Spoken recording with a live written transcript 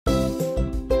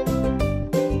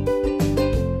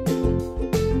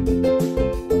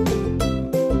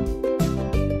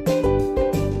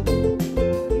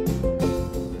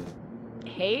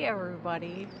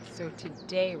everybody. So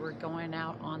today we're going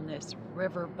out on this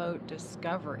Riverboat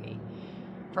Discovery.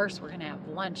 First we're going to have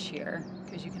lunch here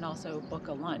because you can also book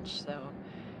a lunch. So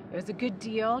it was a good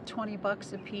deal, 20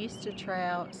 bucks a piece to try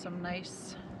out some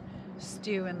nice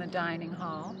stew in the dining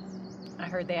hall. I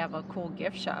heard they have a cool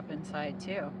gift shop inside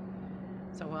too.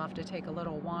 So we'll have to take a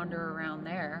little wander around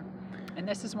there. And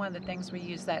this is one of the things we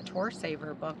use that Tour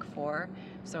Saver book for.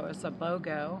 So it's a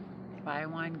BOGO. Buy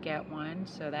one, get one,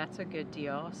 so that's a good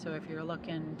deal. So if you're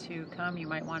looking to come, you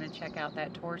might want to check out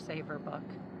that Tour Saver book.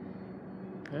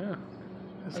 Yeah,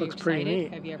 this Are looks you pretty excited?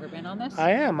 neat. Have you ever been on this?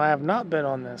 I am. I have not been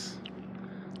on this.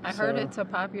 I heard it's a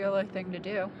popular thing to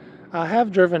do. I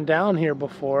have driven down here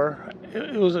before.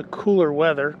 It was a colder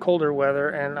weather,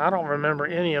 and I don't remember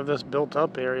any of this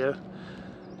built-up area.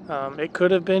 It could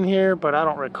have been here, but I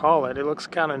don't recall it. It looks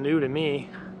kind of new to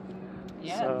me.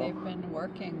 Yeah, so they've been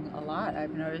working a lot.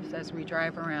 I've noticed as we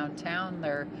drive around town,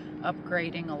 they're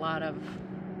upgrading a lot of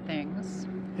things.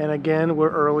 And again, we're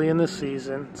early in the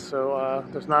season, so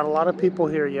there's not a lot of people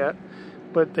here yet.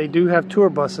 But they do have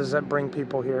tour buses that bring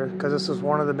people here because this is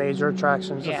one of the major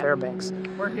attractions of Fairbanks.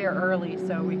 We're here early,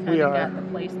 so we kind of got the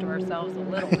place to ourselves a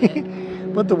little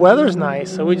bit. But the weather's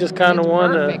nice, so we just kind of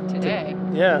wanted to... Perfect today.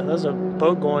 Yeah, there's a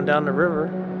boat going down the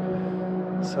river.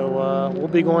 So we'll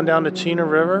be going down to Chena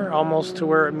River, almost to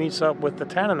where it meets up with the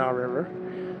Tanana River,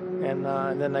 and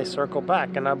then they circle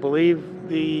back. And I believe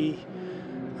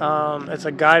it's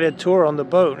a guided tour on the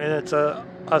boat, and it's a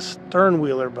stern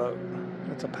wheeler boat.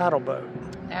 It's a paddle boat.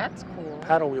 That's cool.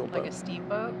 Paddle wheel boat. Like a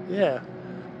steamboat? Yeah.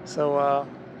 So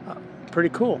pretty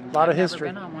cool. A lot of history.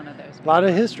 I've never been on one of those. A lot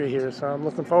of history here, so I'm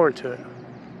looking forward to it.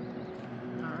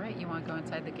 All right, you want to go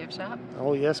inside the gift shop?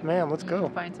 Oh yes, ma'am. Let's go.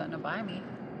 Find something to buy me.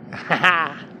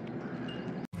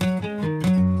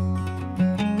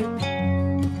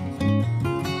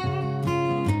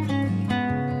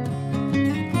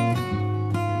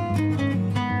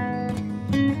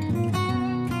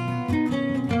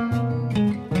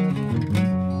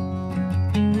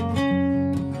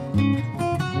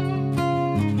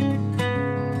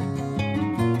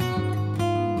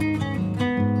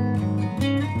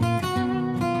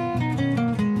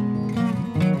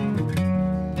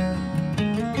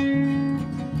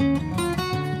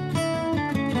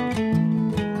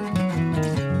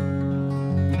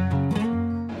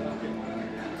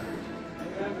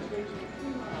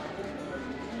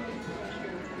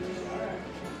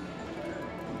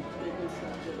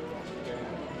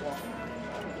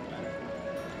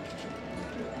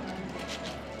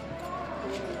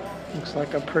 Looks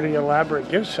like a pretty elaborate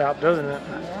gift shop, doesn't it?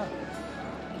 Yeah.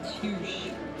 It's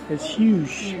huge. It's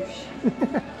huge.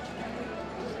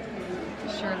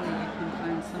 Surely you can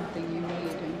find something you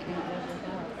need and can't live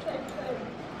without.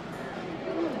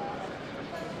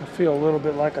 I feel a little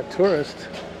bit like a tourist.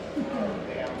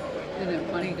 Isn't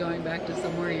it funny going back to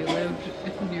somewhere you lived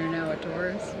and you're now a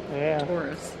tourist? Yeah.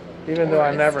 Tourist. Even though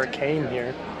I never came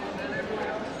here.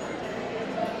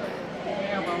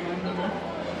 Yeah, but when you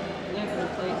live in a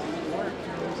place and work,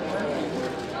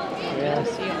 you Yeah.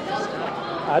 see all this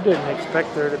stuff. I didn't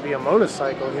expect there to be a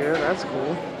motorcycle here. That's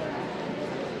cool.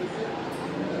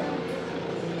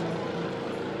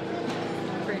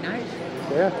 Pretty nice.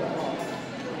 Yeah.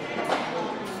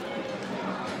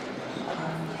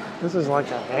 This is like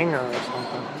a hangar or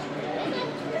something.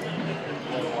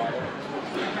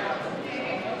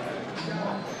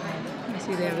 You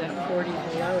see they have that 40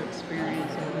 below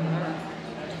experience over there.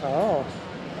 Oh.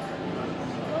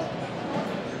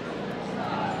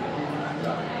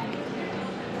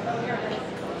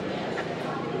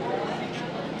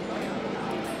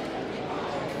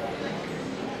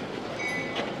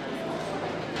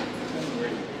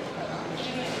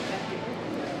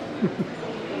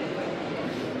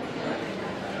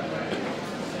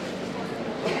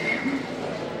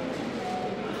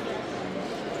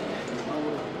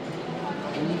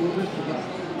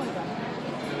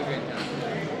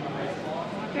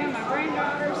 I found my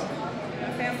granddaughters.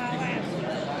 I found my last.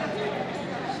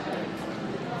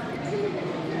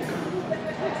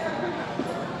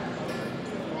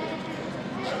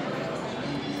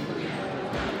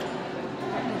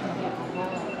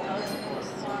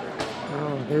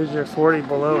 Oh, here's your 40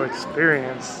 below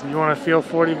experience. You want to feel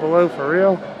 40 below for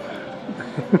real?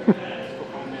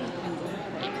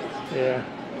 Yeah.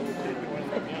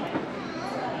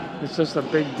 It's just a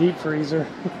big deep freezer.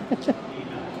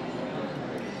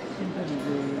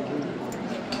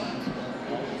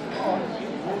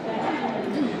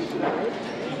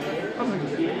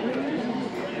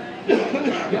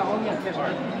 Yeah, oh yeah, yes.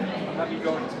 I'll have you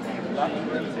going to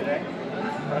today.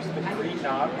 Press the green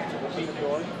knob to open the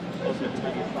door. Close the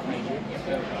tightly behind you.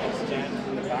 And stand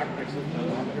in the back next to the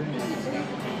thermometer.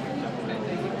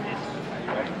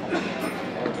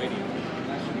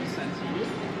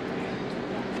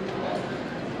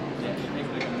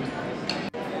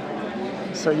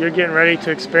 So you're getting ready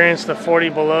to experience the 40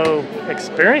 below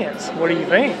experience. What do you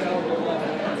think?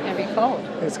 It's gonna be cold.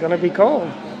 It's gonna be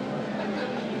cold.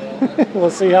 We'll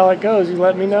see how it goes. You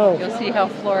let me know. You'll see how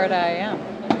Florida I am.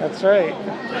 That's right.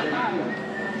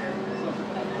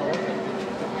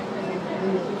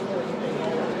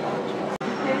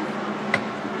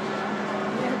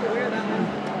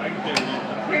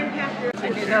 I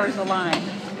knew there was a line.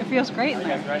 It feels great in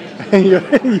there. You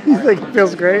think it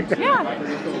feels great? Yeah.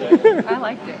 I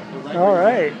liked it. All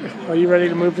right. Are you ready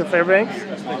to move to Fairbanks?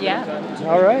 Yeah.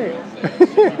 All right.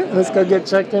 Let's go get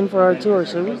checked in for our tour,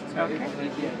 shall we? Okay.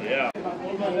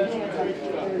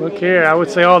 Look here. I would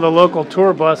say all the local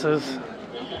tour buses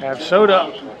have showed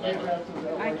up.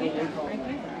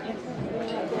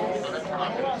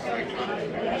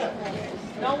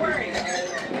 Don't worry.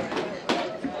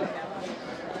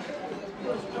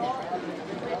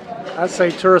 I'd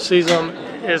say tour season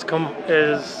is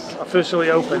officially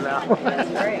open now.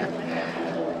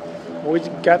 We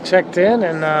got checked in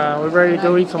and we're ready to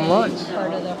go eat some lunch.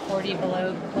 Part of the 40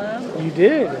 Below Club. You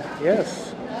did, yes.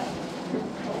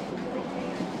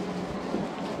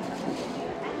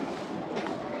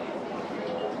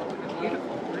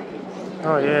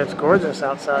 Oh yeah, it's gorgeous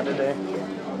outside today.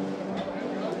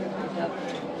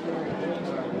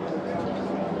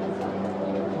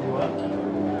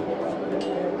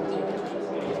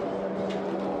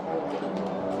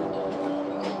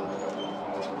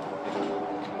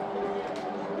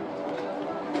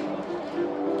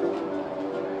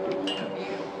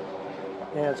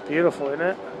 Yeah, it's beautiful, isn't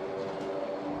it?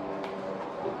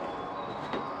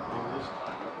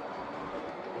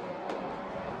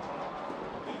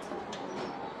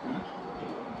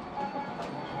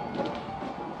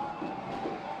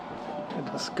 The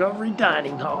Discovery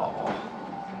Dining Hall.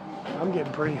 I'm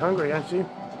getting pretty hungry, aren't you?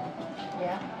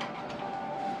 Yeah.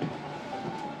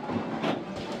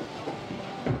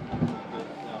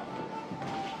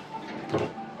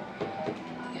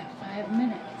 Got 5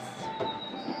 minutes.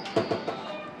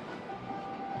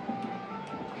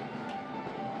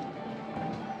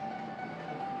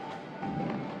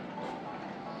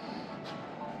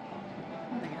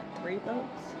 They got 3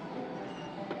 boats.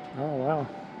 Oh, wow.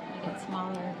 They get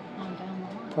smaller on down the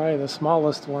line. Probably the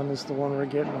smallest one is the one we're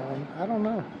getting on. I don't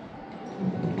know.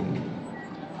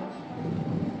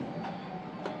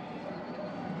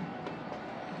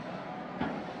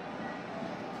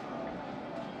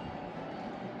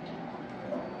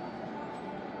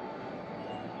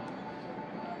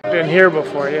 Been here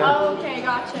before, yeah. Oh, okay,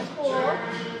 gotcha. Cool. Alright,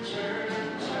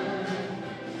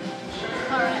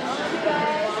 I'll have you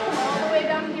guys come all the way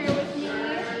down here with me.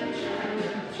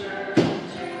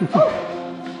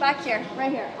 Oh, back here,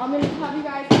 right here. I'm going to have you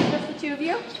guys, just the 2 of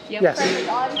you. Yep. Yes. Perfect.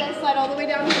 I'll have you guys slide all the way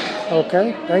down here.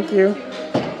 Okay, thank you. Alright,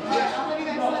 I'll have you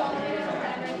guys slide all the way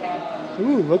down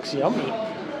here. Ooh, looks yummy.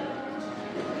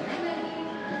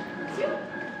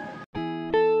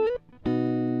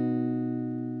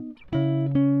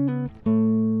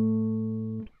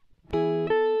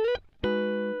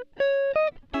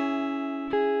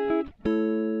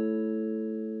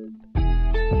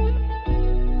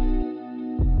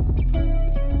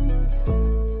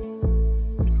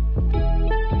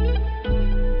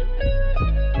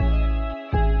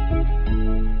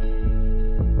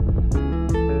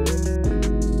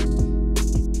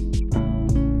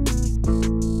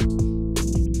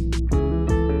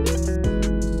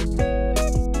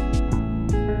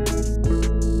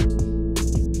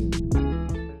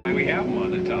 We have them on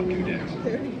the top 2 decks.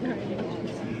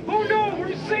 Oh no,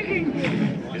 we're sinking!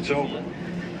 It's over.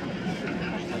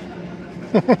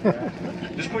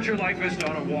 Just put your life vest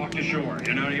on and walk to shore.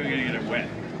 You're not even going to get it wet.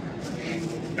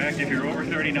 In fact, if you're over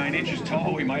 39 inches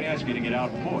tall, we might ask you to get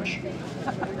out and push.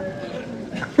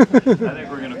 I think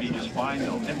we're going to be just fine,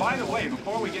 though. And by the way,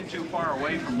 before we get too far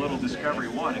away from Little Discovery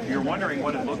 1, if you're wondering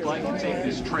what it looked like to take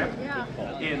this trip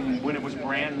when it was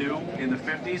brand new in the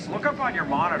 50s, look up on your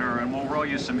monitor and we'll roll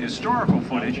you some historical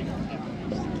footage.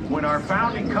 When our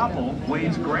founding couple,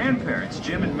 Wade's grandparents,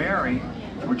 Jim and Mary,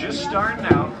 were just starting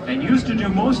out and used to do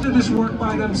most of this work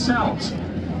by themselves,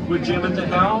 with Jim at the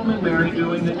helm and Mary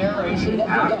doing the narration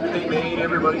after they made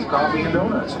everybody's coffee and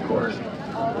donuts, of course.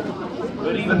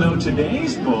 But even though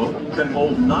today's boat can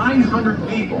hold 900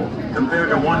 people compared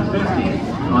to 150,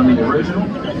 on the original.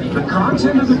 The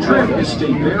content of the trip is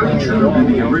stay very true to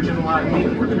the original idea.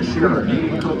 We're going to share our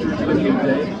native cultures with you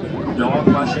today. Dog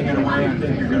mushing in a way I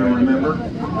think you're going to remember.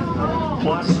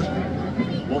 Plus,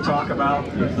 we'll talk about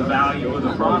the value of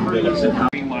the properties and how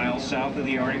 3 miles south of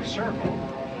the Arctic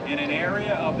Circle, in an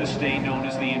area of the state known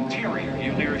as the interior.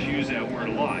 You'll hear us use that word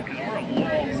a lot because we're a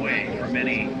long way from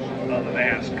any of the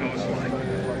vast coastline.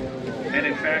 And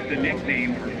in fact, the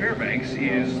nickname for Fairbanks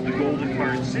is the Golden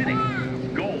Heart City.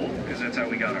 Gold, because that's how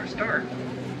we got our start.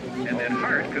 And then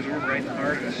heart, because we're right in the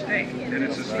heart of the state. And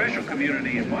it's a special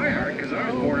community in my heart because I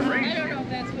was born and raised here.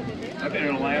 I've been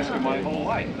in Alaska my whole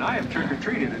life, and I have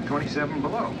trick-or-treated at 27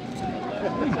 below.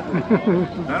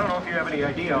 I don't know if you have any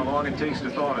idea how long it takes to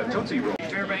thaw a Tootsie Roll.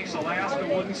 Fairbanks, Alaska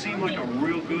wouldn't seem like a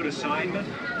real good assignment,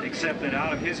 except that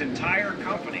out of his entire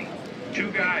company,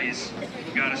 2 guys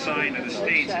got assigned to the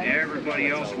States and everybody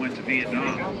else went to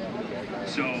Vietnam.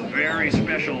 So very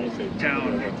special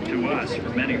town to us for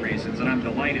many reasons, and I'm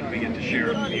delighted we get to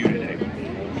share it with you today.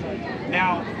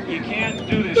 Now, you can't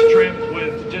do this trip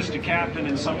with just a captain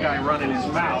and some guy running his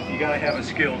mouth. You gotta have a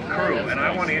skilled crew, and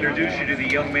I want to introduce you to the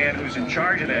young man who's in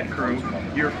charge of that crew,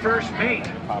 your first mate.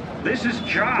 This is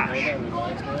Josh.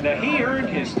 Now, he earned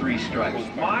his 3 stripes.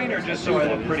 Mine are just so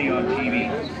I look pretty on TV.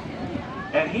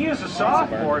 And he is a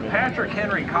sophomore at Patrick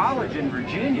Henry College in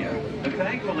Virginia, and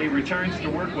thankfully returns to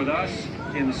work with us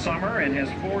in the summer and has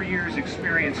 4 years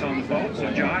experience on the boat. So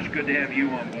Josh, good to have you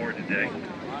on board today.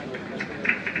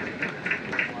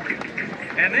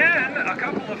 And then a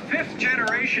couple of 5th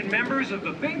generation members of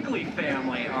the Binkley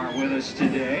family are with us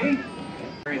today.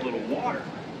 Very little water.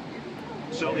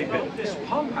 So they built this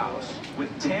pump house with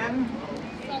 10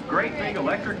 great big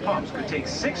electric pumps. Could take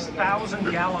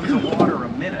 6,000 gallons of water a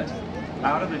minute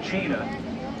out of the Chena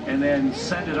and then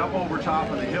send it up over top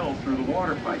of the hill through the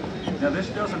water pipe. Now this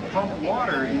doesn't pump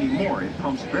water anymore, it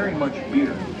pumps very much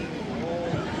beer,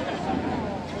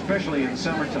 especially in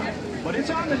summertime. But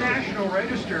it's on the National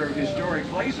Register of Historic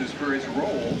Places for its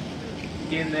role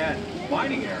in that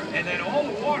mining era. And then all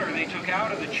the water they took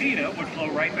out of the Chena would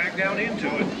flow right back down into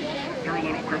it through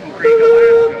Little Cripple Creek,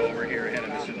 Alaska, over here ahead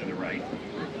of us and to the right.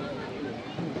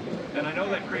 And I know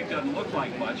that creek doesn't look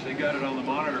like much. They got it on the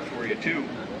monitor for you too.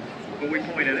 But we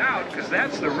pointed out because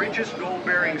that's the richest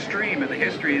gold-bearing stream in the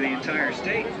history of the entire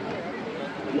state.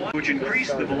 Which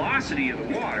increased the velocity of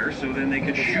the water so then they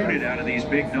could shoot it out of these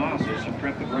big nozzles and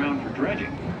prep the ground for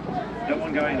dredging. That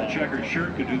one guy in the checkered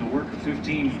shirt could do the work of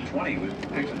 15 to 20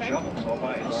 with picks and shovels all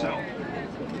by himself.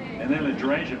 And then the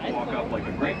dredge would walk up like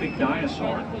a great big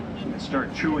dinosaur and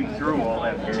start chewing through all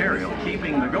that material,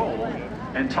 keeping the gold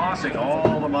and tossing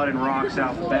all the mud and rocks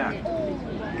out the back.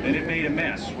 And it made a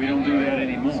mess. We don't do that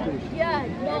anymore.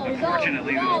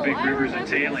 Unfortunately, those big rivers and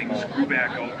tailings grew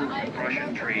back over with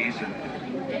Prussian trees, and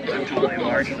I'm told they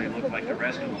largely look like the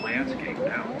rest of the landscape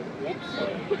now.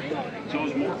 So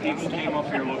as more people came up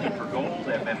here looking for gold,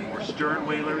 there have been more stern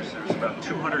whalers. There's about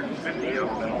 250 of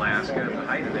them in Alaska at the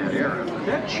height of that era. But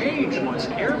that changed once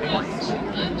airplanes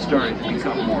started to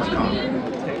become more common.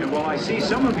 And while I see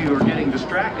some of you are getting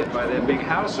distracted by that big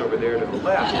house over there to the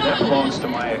left, that belongs to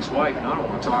my ex-wife, and I don't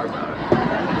want to talk about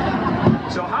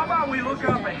it. So how about we look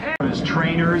up ahead as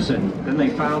trainers, and then they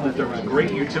found that there was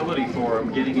great utility for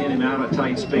them getting in and out of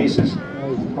tight spaces.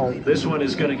 This one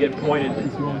is going to get pointed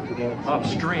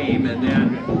upstream and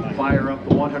then fire up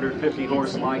the 150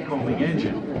 horse line combing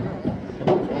engine.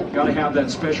 Got to have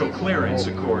that special clearance,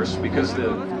 of course, because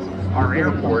our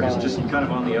airport is just kind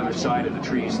of on the other side of the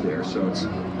trees there, so it's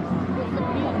got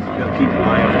to keep an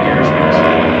eye on the airspace.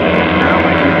 Now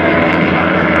I can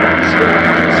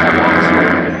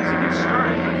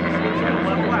start. It'll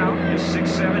level out, just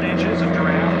 6-7 inches of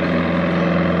draft.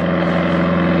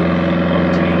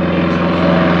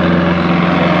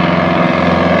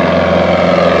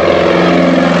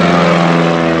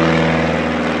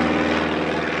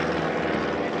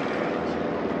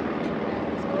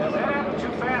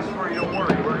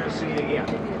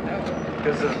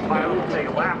 Because the pilot will take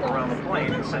a lap around the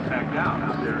plane and send back down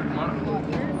out there in front of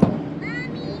him.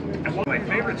 And one of my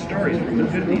favorite stories from the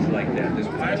 50s like that, this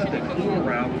pilot that flew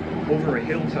around over a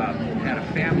hilltop had a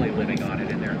family living on it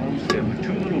in their homestead with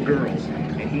 2 little girls,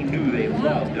 and he knew they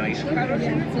loved ice cream.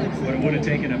 But it would have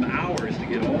taken him hours to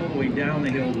get all the way down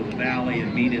the hill to the valley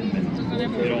and meet him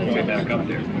and get all the way back up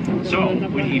there. So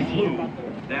when he flew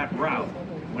that route,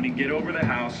 when he'd get over the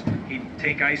house, he'd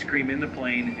take ice cream in the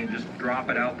plane and just drop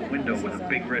it out the window with a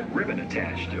big red ribbon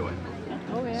attached to it.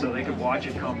 So they could watch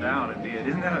it come down and be it.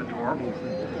 Isn't that adorable?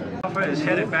 Alpha is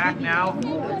headed back now,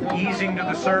 easing to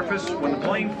the surface. When the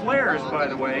plane flares, by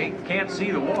the way, can't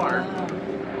see the water.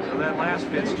 So that last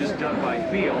bit's just done by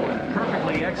feel and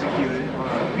perfectly executed on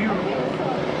a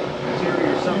beautiful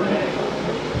summer day.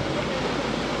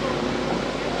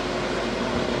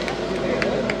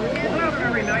 One out of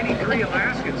every 93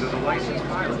 Alaskans is a licensed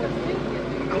pilot,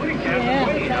 including Captain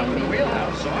Wade out in the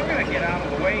wheelhouse. So I'm going to get out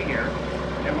of the way here,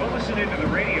 and we'll listen into the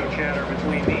radio chatter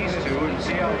between these two and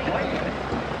see how the flight went.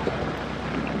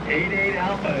 88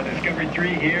 Alpha, Discovery 3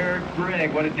 here.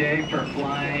 Greg, what a day for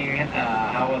flying.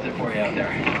 How was it for you out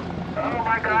there? Oh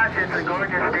my gosh, it's a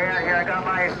gorgeous day out here. I got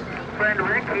my friend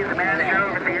Rick, he's the manager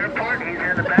over at the airport. He's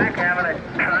in the back having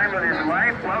a time with his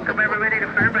wife. Welcome everybody to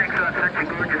Fairbanks on such a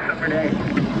gorgeous summer day.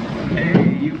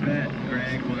 Hey, you bet,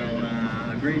 Greg.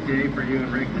 Well, a great day for you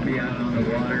and Rick to be out on the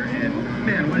water. And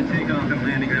man, what a takeoff and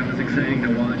landing. That was exciting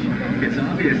to watch. It's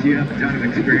obvious you have a ton of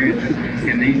experience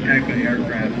in these type of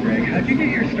aircraft, Greg. How'd you get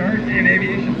your start in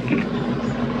aviation?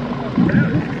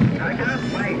 I got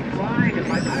my flying and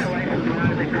my pilot license when I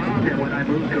was in college, and when I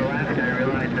moved to Alaska, I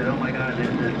realized that, oh my God, this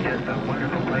is just a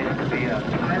wonderful place to be a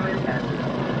pilot, and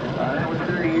that was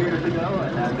 30 years ago,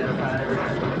 and I've been a pilot ever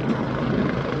since.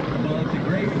 Well, it's a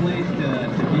great place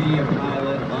to be a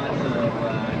pilot. Lots of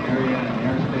area and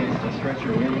airspace to stretch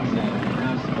your wings and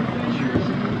have some adventures.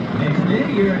 And today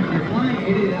you're flying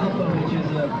 88 Alpha, which is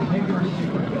a Piper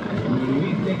Supercut. When we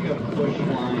think of bush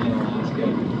flying in Alaska,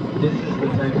 this is the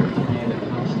type of plane that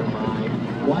comes to mind.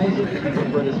 Why is it that you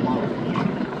prefer this model?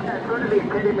 Yeah, sort of the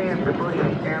epitome of the bush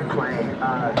airplane.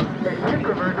 It's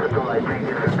super versatile, I think,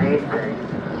 is the main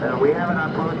thing. We have it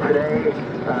on boat today.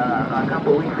 A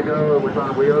couple weeks ago, it was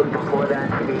on wheels. Before that,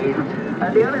 skis.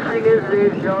 The other thing is,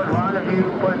 you know, as long as you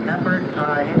put effort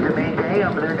into maintaining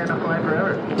them, they're going to fly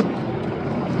forever.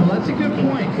 Well, that's a good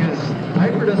point, because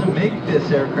Piper doesn't make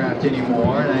this aircraft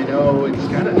anymore, and I know it's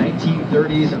kind of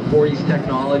 1930s and 40s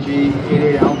technology.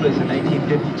 88 Alpha is a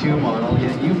 1952 model,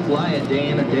 yet you fly it day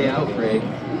in and day out, Greg.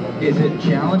 Is it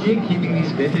challenging keeping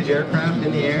these vintage aircraft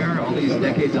in the air all these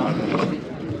decades on?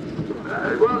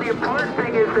 Well, the important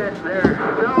thing is that they're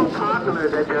so popular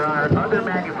that there are other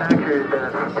manufacturers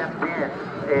that have stepped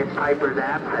in Piper's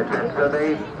absence, and so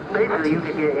basically you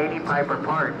can get any Piper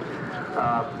part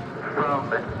from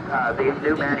these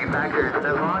new manufacturers, and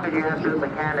as long as you have good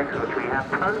mechanics, which we have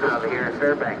tons of here at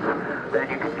Fairbanks, then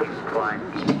you can keep flying.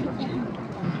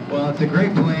 Well, it's a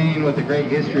great plane with a great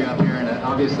history up here and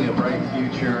obviously a bright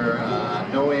future.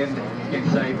 No end in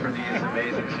sight for these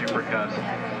amazing Super Cubs.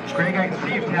 Greg, I can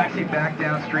see you've taxied back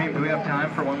downstream. Do we have time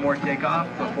for one more takeoff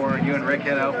before you and Rick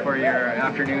head out for your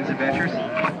afternoon's adventures?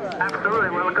 Absolutely,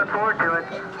 we're looking forward to it.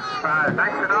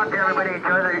 Nice to talk to everybody.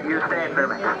 Enjoy your stay in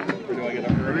Fairbanks.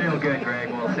 Real good, Greg.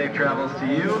 Well, safe travels to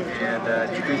you, and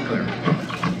keep it clear.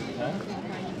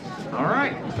 All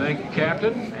right, thank you,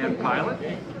 Captain and pilot.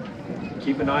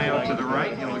 Keep an eye out to the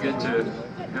right. You'll get to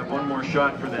have one more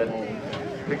shot for that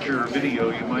picture or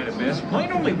video you might have missed.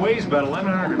 Plane only weighs about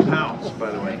 1,100 pounds, by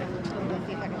the way.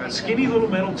 Got skinny little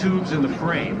metal tubes in the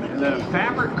frame, and a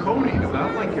fabric coating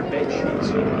about like your bed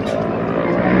sheets.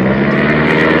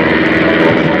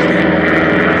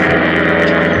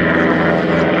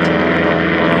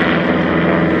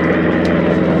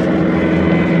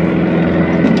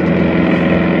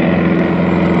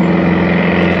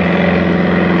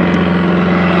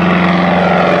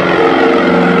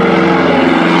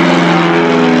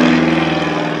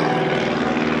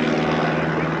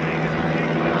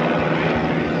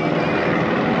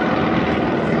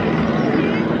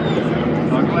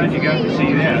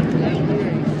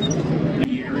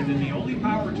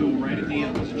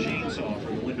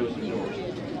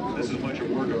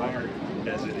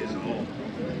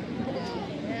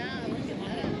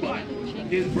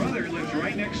 His brother lives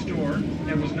right next door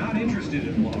and was not interested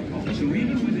in log homes, so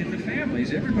even within the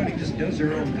families, everybody just does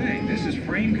their own thing. This is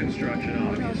frame construction,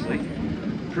 obviously.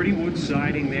 Pretty wood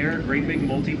siding there, great big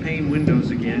multi-pane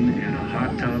windows again, and a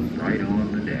hot tub right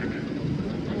on the deck.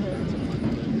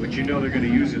 But you know they're going to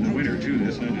use it in the winter too,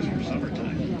 that's not just for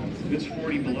summertime. If it's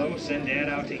 40 below, send Dad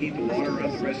out to heat the water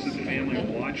up. The rest of the family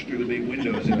will watch through the big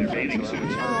windows in their bathing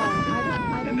suits.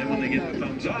 And then when they get the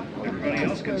thumbs up, everybody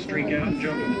else can streak out and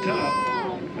jump in the tub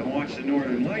and watch the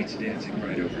northern lights dancing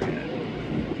right overhead.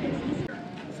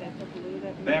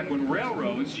 Back when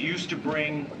railroads used to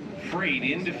bring freight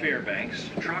into Fairbanks,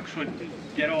 trucks would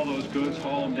get all those goods,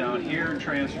 haul them down here, and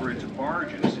transfer it to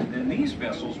barges, and then these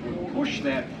vessels would push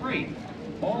that freight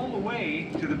all the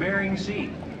way to the Bering Sea.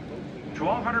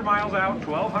 1,200 miles out,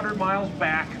 1,200 miles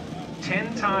back,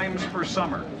 10 times per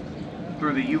summer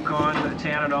through the Yukon, the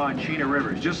Tanana, and Chena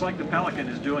rivers, just like the Pelican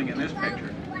is doing in this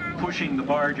picture, pushing the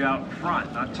barge out in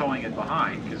front, not towing it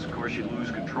behind, because of course you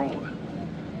lose control of it.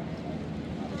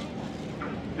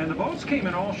 And the boats came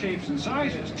in all shapes and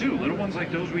sizes too, little ones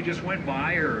like those we just went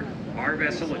by, or our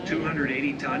vessel, a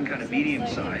 280-ton kind of medium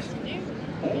size,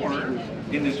 or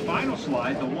In this final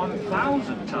slide, the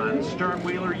 1,000-ton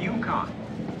stern-wheeler Yukon.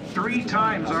 3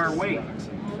 times our weight.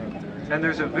 And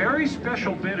there's a very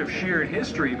special bit of shared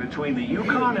history between the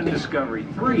Yukon and Discovery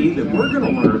 3 that we're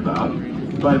going to learn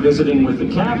about by visiting with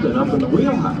the captain up in the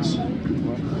wheelhouse.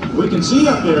 We can see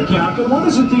up there, Captain. What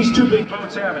does it these two big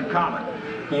boats have in common?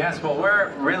 Yes, well,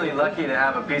 we're really lucky to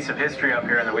have a piece of history up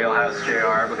here in the wheelhouse,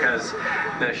 JR, because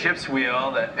the ship's wheel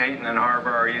that Peyton and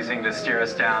Harbor are using to steer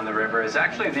us down the river is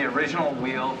actually the original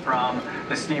wheel from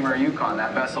the steamer Yukon,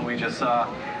 that vessel we just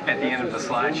saw at the end of the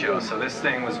slideshow. So this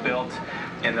thing was built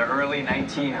in the early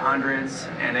 1900s,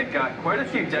 and it got quite a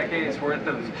few decades worth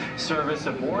of service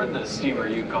aboard the steamer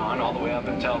Yukon, all the way up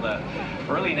until the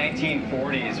early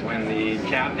 1940s, when the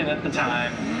captain at the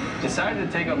time decided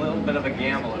to take a little bit of a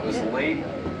gamble. It was late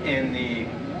in the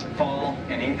fall,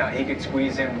 and he thought he could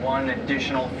squeeze in one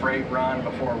additional freight run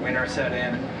before winter set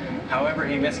in. However,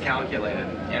 he miscalculated,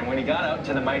 and when he got out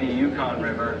to the mighty Yukon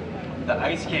River, the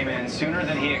ice came in sooner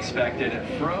than he expected.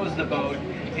 It froze the boat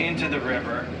into the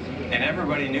river, and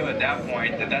everybody knew at that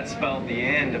point that that spelled the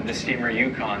end of the steamer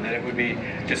Yukon, that it would be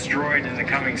destroyed in the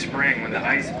coming spring when the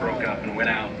ice broke up and went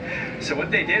out. So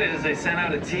what they did is they sent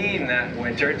out a team that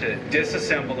winter to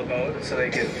disassemble the boat so they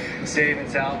could save and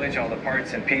salvage all the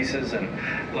parts and pieces. And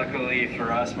luckily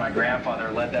for us, my grandfather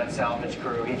led that salvage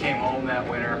crew. He came home that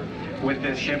winter with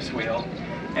this ship's wheel.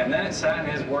 And then it sat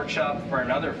in his workshop for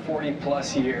another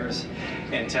 40-plus years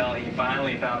until he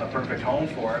finally found the perfect home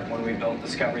for it when we built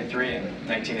Discovery 3 in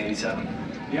 1987.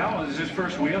 Yeah, well, is this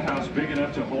first wheelhouse big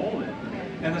enough to hold it?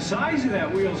 And the size of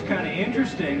that wheel is kind of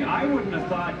interesting. I wouldn't have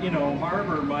thought, you know,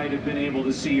 Harbor might have been able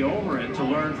to see over it to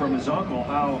learn from his uncle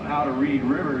how to read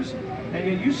rivers. And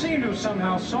yet you seem to have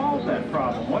somehow solved that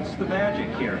problem. What's the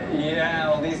magic here? Yeah,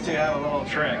 well, these two have a little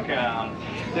trick.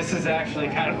 This is actually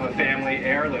kind of a family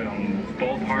heirloom.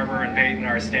 Both Harbor and Peyton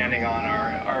are standing on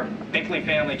our Binkley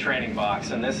family training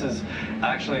box, and this is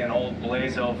actually an old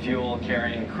Blazo fuel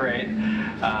carrying crate,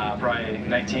 probably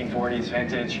 1940s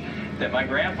vintage, that my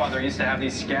grandfather used to have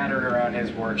these scattered around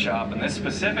his workshop, and this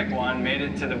specific one made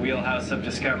it to the wheelhouse of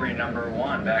Discovery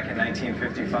 #1 back in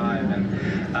 1955,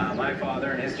 and my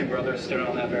father and his two brothers stood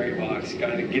on that very box,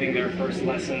 kind of getting their first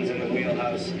lessons in the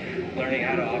wheelhouse, learning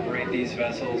how to operate these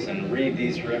vessels and read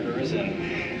these rivers,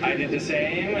 and I did the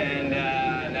same, and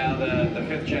now the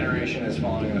fifth generation is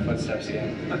following in the footsteps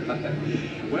again.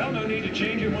 Well, no need to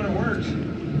change it when it works.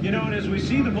 You know, and as we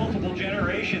see the multiple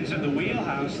generations in the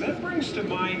wheelhouse, that brings to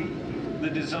mind the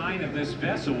design of this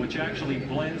vessel, which actually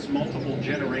blends multiple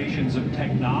generations of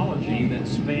technology that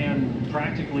span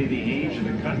practically the age of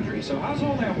the country. So how's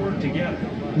all that work together?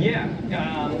 Yeah,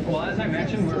 well, as I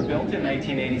mentioned, we were built in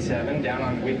 1987 down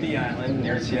on Whidbey Island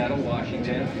near Seattle,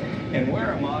 Washington, and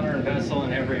we're a modern vessel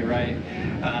in every right.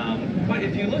 But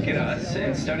if you look at us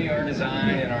and study our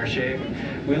design and our shape,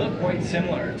 we look quite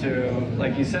similar to,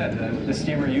 like you said, the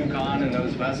steamer Yukon and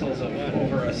those vessels of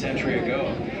over a century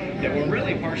ago, that were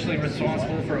really partially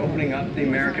responsible for opening up the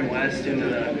American West into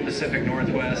the Pacific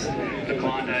Northwest, the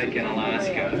Klondike, and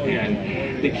Alaska.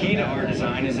 And the key to our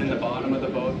design is in the bottom of the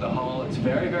boat, the hull. It's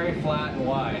very, very flat and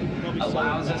wide.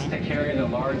 Allows us to carry the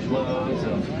large loads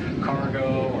of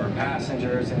cargo or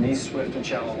passengers in these swift and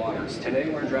shallow waters. Today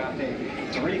we're drafting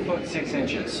 3 foot 6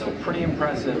 inches, so pretty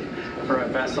impressive for a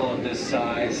vessel of this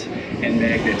size and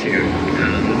magnitude.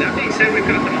 That being said, we've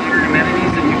got the modern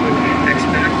amenities that you would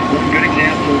expect. A good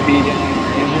example would be down in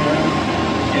our engine room.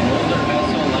 An older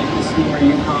vessel like the steamer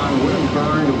Yukon would have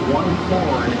burned 1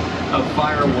 cord of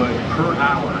firewood per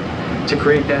hour to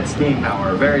create that steam power,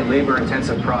 a very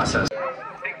labor-intensive process.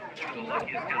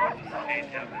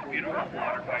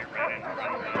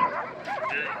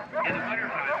 In the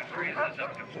wintertime, it freezes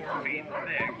up to 4 feet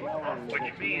thick, which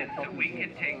means that we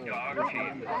can take dog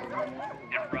teams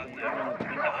and run them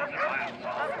 1,000 miles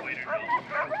all the way to Nome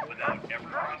without ever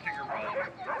crossing a road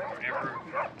or ever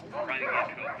running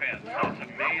into a fence. So it's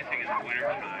amazing in the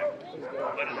wintertime.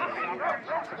 But in the summer,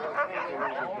 it's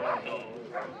also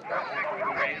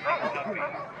raising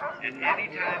puppies. And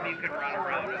anytime you can run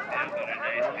around with them at a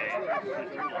nice pace,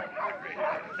 it's a great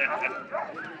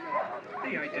The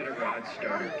Iditarod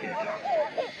starter kit.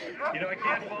 You know, I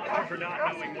can't fault you for not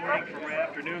knowing morning from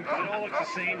afternoon, because it all looks the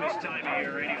same this time of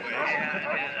year anyway. Yeah,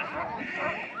 it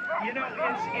is. You know, it's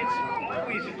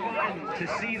always fun to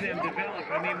see them develop.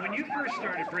 I mean, when you first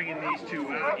started bringing these two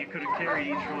out, you could have carried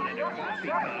each one in a coffee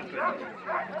cup.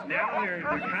 And now they're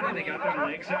kind of, they got their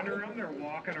legs under them, they're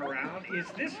walking around. Is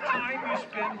this time you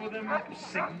spend with them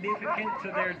significant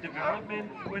to their development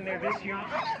when they're this young?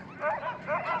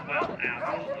 Well,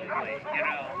 absolutely. You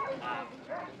know,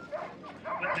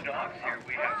 with the dogs here,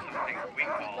 we have something we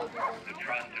call the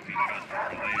trust of each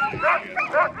other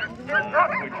relationship,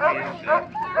 which means that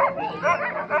we'll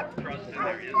trust in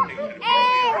their instincts and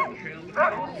ability on the trail,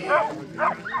 but also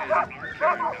trust in our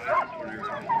care and guidance whenever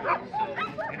it's done. So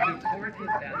it's important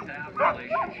that that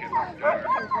relationship start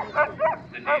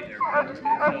the day they're born.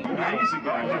 So days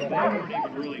ago, they weren't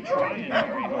even really trying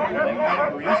very hard. They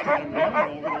were used to them going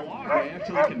over the log. They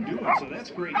actually can do it, so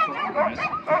that's great progress.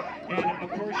 And of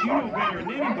course, you know better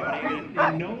than anybody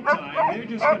that in no time they're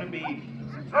just going to be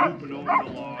looping over the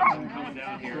logs and coming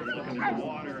down here and looking at the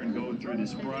water and going through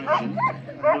this brush and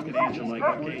looking at you like,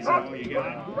 okay, is that all you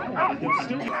got? But they'll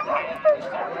still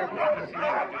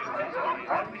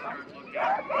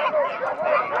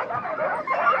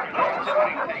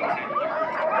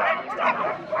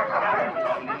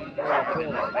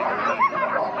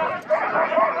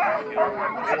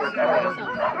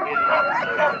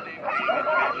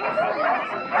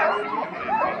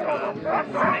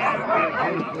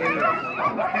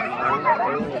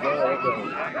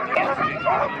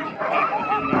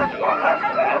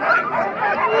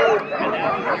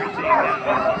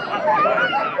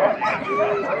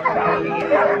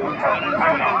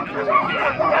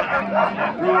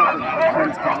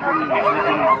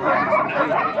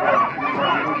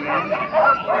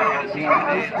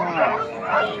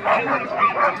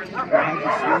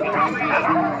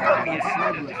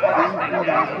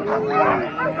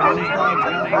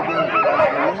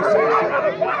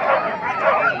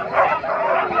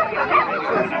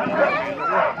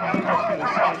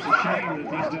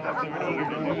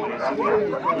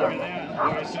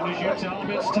as soon as you tell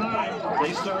them it's time,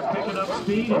 they start picking up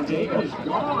speed, and David is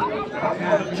gone.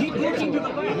 But keep looking to the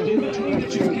left, in between the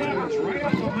two cabins, right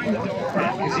up behind the dog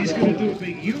park, because he's going to do a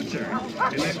big U-turn,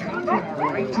 and then come from our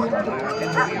right to our left, and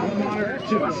we'll be on the monitor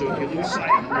too, so if you lose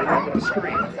sight, we'll look at the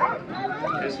screen.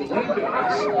 As the lead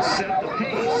dogs set the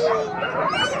pace,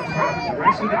 the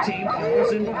rest of the team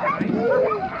falls in behind.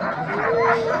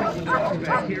 The dog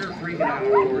back here freaking out, of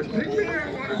course. Pick me up, I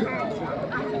want to go.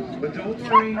 But don't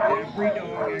worry, every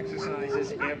dog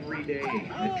exercises every day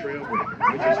at Trail River,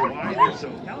 which is why they're so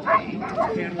healthy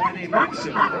and why they live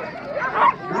so long.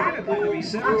 Granted lived to be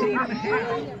 17 and a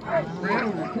half, ran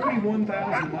over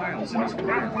 41,000 miles in his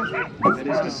career, and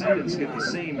his descendants get the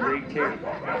same great care.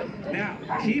 Now,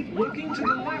 keep looking to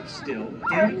the left still,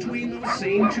 in between those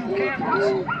same two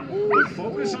cabins, but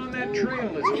focus on that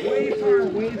trail that's way far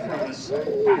away from us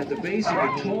at the base of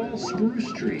the tall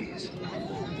spruce trees.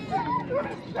 We're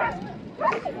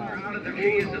out of the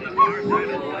trees to the far side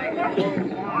of the lake,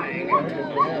 flying.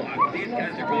 These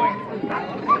guys are going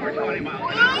over 20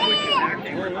 miles an hour, which is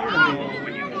actually remarkable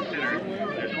when you consider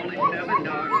there's only 7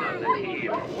 dogs on the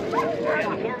team.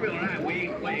 And the four-wheel drive, we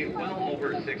weigh well over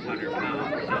 600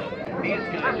 pounds. So these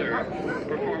guys are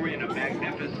performing a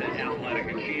magnificent athletic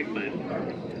achievement.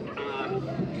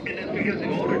 And that's because the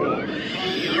older dogs,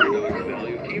 the younger dogs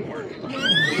value teamwork. When we're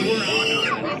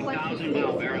out on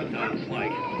 1,000-mile marathons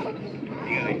like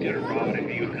I did a route in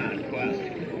the Yukon Quest,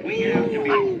 we have to be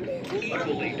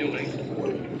equally doing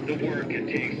the work it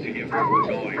takes to get where we're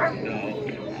going. So,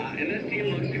 and this team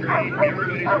looks great.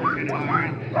 Everybody's working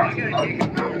hard. I gotta take a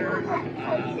corner, but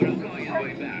I'll call you on the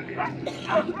way back.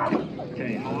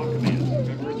 Okay, Hawkman.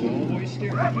 Remember, it's all voice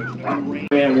steering. There's no rain.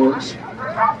 Man works.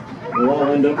 We'll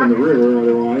all end up in the river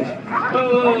otherwise.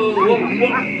 Oh,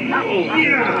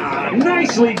 yeah!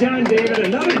 Nicely done, David.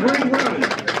 Another great run.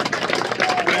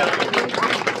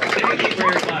 Thank you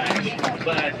very much.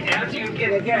 But as you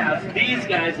can guess, these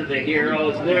guys are the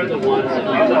heroes. They're the ones that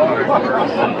do the hard work.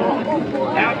 So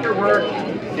after work,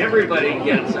 everybody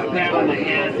gets a pat on the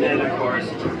head. And of course,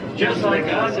 just like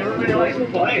us, everybody likes to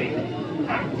play.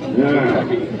 Yeah.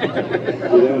 Get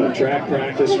out of track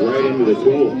practice right into the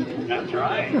pool. That's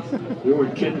right. We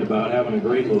weren't kidding about having a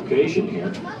great location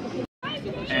here.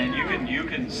 And you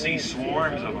can see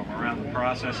swarms of them around the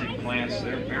processing plants.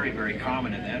 They're very, very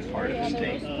common in that part of the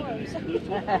state.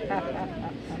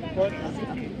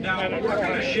 Now we're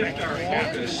going to shift our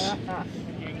focus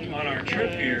on our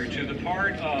trip here to the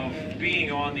part of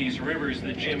being on these rivers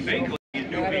that Jim Binkley and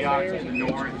Nubiak in the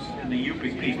north and the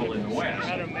Yupik people in the west.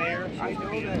 And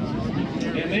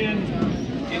then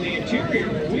in the interior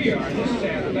where we are, this is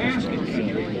Athabascan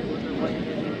country.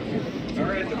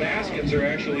 Our Athabascans are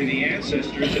actually the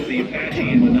ancestors of the Apache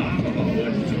and the Navajo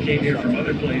and came here from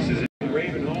other places in the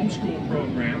Raven Homeschool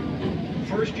program.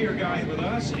 First-year guide with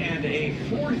us and a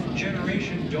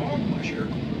fourth-generation dog musher.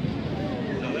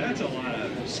 So that's a lot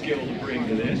of skill to bring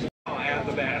to this.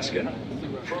 Athabascan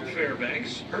from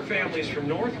Fairbanks. Her family's from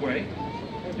Northway.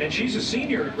 And she's a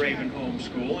senior at Raven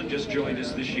Homeschool and just joined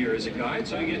us this year as a guide,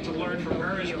 so you get to learn from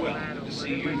her as well. Good to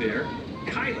see you there.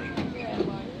 Kylie.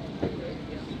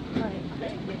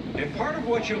 And part of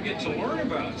what you'll get to learn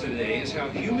about today is how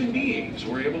human beings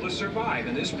were able to survive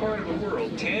in this part of the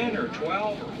world 10 or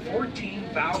 12 or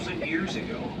 14,000 years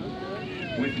ago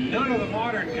with none of the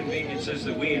modern conveniences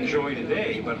that we enjoy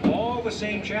today, but all the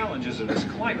same challenges of this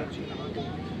climate.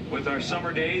 With our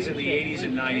summer days in the 80s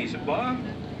and 90s above,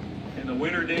 and the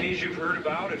winter days you've heard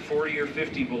about at 40 or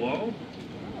 50 below.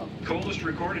 Coldest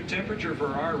recorded temperature for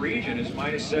our region is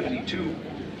 -72.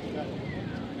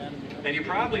 And you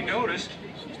probably noticed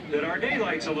that our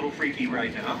daylight's a little freaky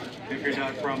right now, if you're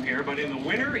not from here, but in the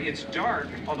winter, it's dark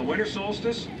on the winter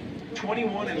solstice,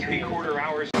 21 3/4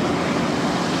 hours.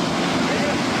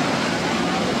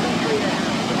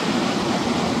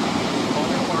 All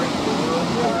parts of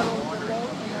the world.